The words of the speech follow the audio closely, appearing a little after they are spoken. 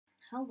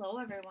Hello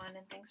everyone,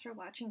 and thanks for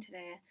watching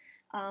today.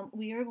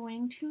 We are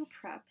going to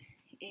prep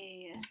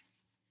a,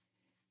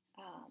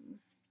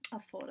 a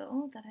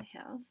photo that I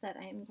have that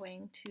I'm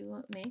going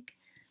to make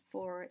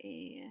for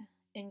a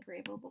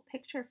engravable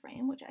picture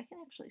frame, which I can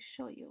actually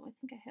show you. I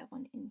think I have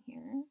one in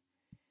here.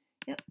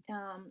 Yep,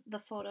 the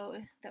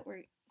photo that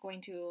we're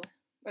going to,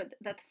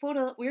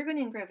 we're going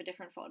to engrave a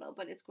different photo,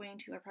 but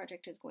our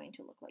project is going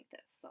to look like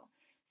this. So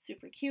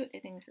super cute.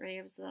 It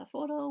engraves the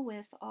photo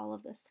with all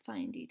of this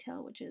fine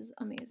detail, which is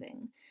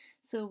amazing.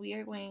 So we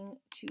are going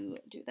to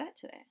do that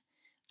today.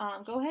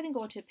 Go ahead and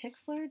go to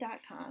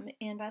pixlr.com,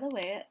 and by the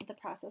way, the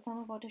process I'm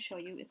about to show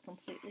you is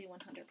completely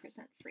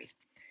 100% free.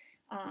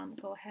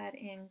 Go ahead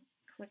and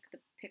click the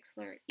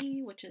Pixlr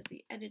E, which is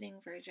the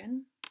editing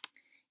version,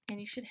 and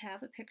you should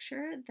have a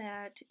picture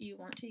that you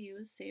want to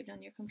use saved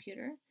on your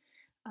computer,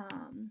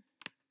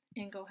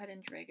 and go ahead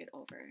and drag it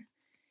over.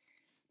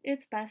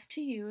 It's best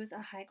to use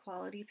a high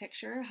quality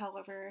picture.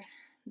 However,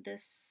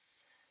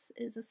 this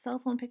is a cell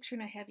phone picture,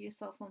 and I have used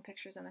cell phone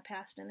pictures in the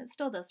past, and it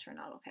still does turn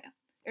out okay.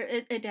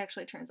 It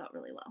actually turns out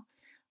really well.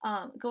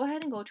 Go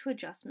ahead and go to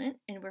adjustment,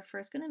 and we're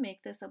first going to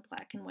make this a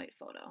black and white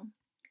photo.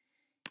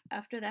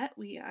 After that,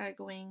 we are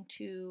going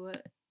to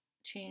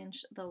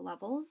change the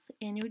levels,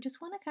 and you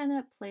just want to kind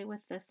of play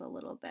with this a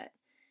little bit.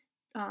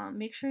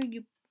 Make sure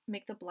you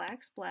make the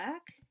blacks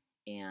black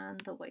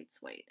and the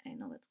white's white. I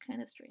know that's kind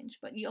of strange,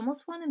 but you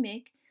almost want to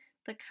make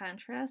the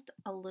contrast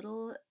a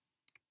little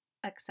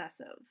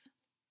excessive.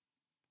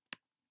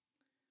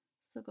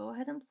 So go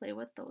ahead and play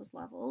with those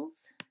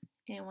levels,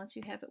 and once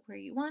you have it where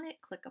you want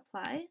it, click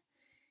apply,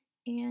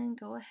 and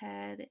go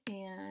ahead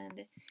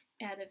and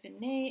add a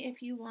vignette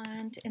if you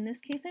want. In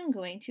this case, I'm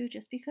going to,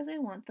 just because I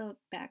want the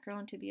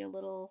background to be a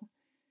little,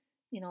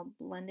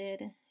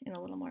 blended and a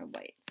little more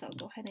white. So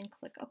go ahead and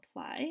click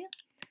apply,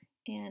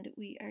 and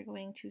we are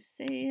going to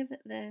save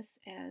this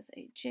as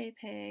a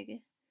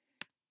JPEG,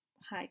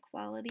 high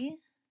quality.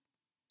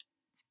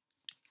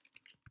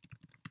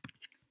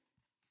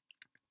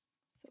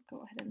 So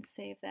go ahead and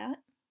save that.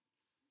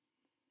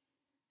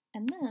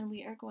 And then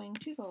we are going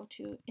to go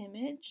to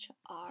Image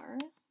R,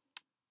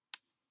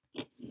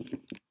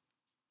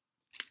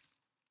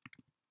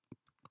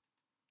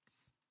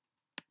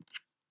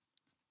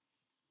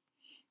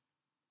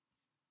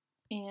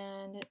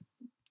 and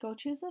go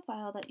choose the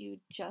file that you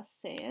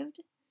just saved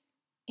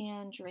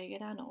and drag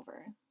it on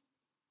over.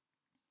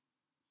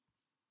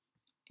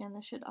 And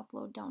this should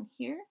upload down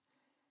here.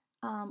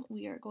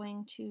 We are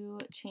going to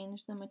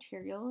change the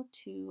material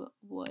to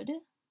wood.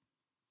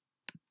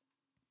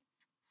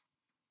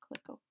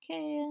 Click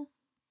OK.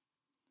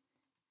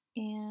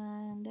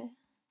 And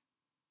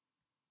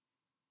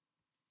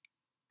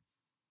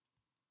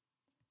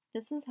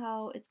this is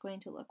how it's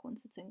going to look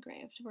once it's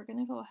engraved. We're going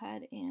to go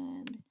ahead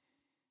and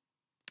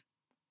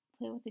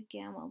play with the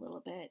gamma a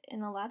little bit.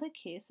 In a lot of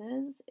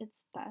cases,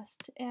 it's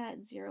best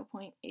at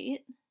 0.8,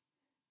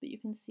 but you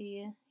can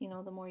see,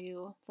 the more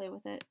you play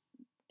with it,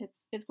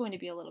 it's going to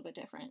be a little bit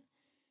different.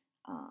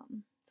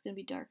 It's going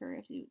to be darker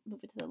if you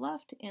move it to the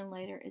left and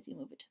lighter as you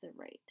move it to the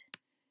right.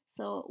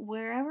 So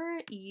wherever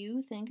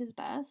you think is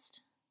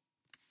best,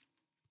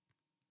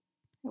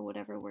 or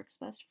whatever works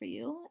best for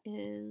you,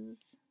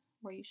 is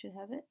where you should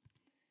have it.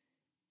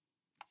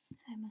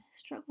 I'm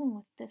struggling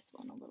with this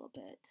one a little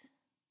bit.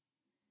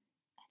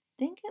 I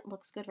think it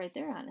looks good right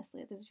there,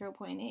 honestly, at the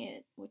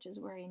 0.8, which is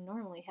where I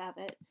normally have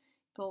it.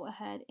 Go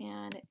ahead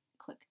and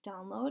click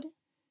download,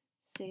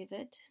 save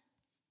it.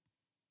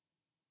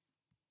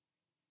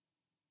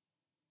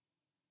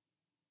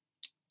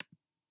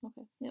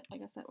 Okay, yep, I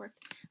guess that worked.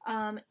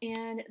 And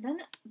then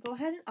go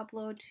ahead and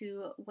upload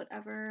to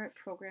whatever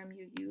program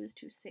you use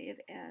to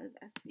save as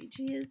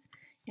SVGs.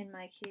 In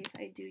my case,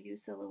 I do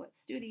use Silhouette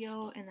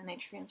Studio, and then I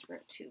transfer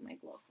it to my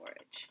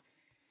Glowforge.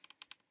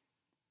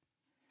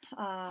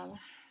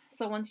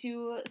 So once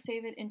you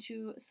save it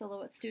into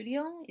Silhouette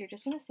Studio, you're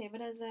just going to save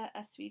it as a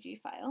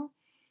SVG file,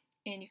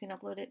 and you can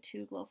upload it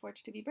to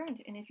Glowforge to be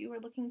burned. And if you are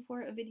looking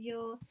for a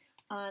video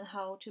on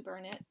how to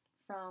burn it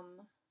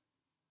from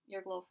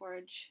your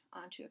Glowforge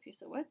onto a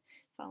piece of wood,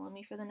 follow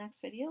me for the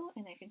next video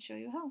and I can show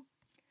you how.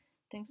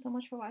 Thanks so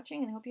much for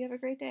watching, and I hope you have a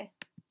great day.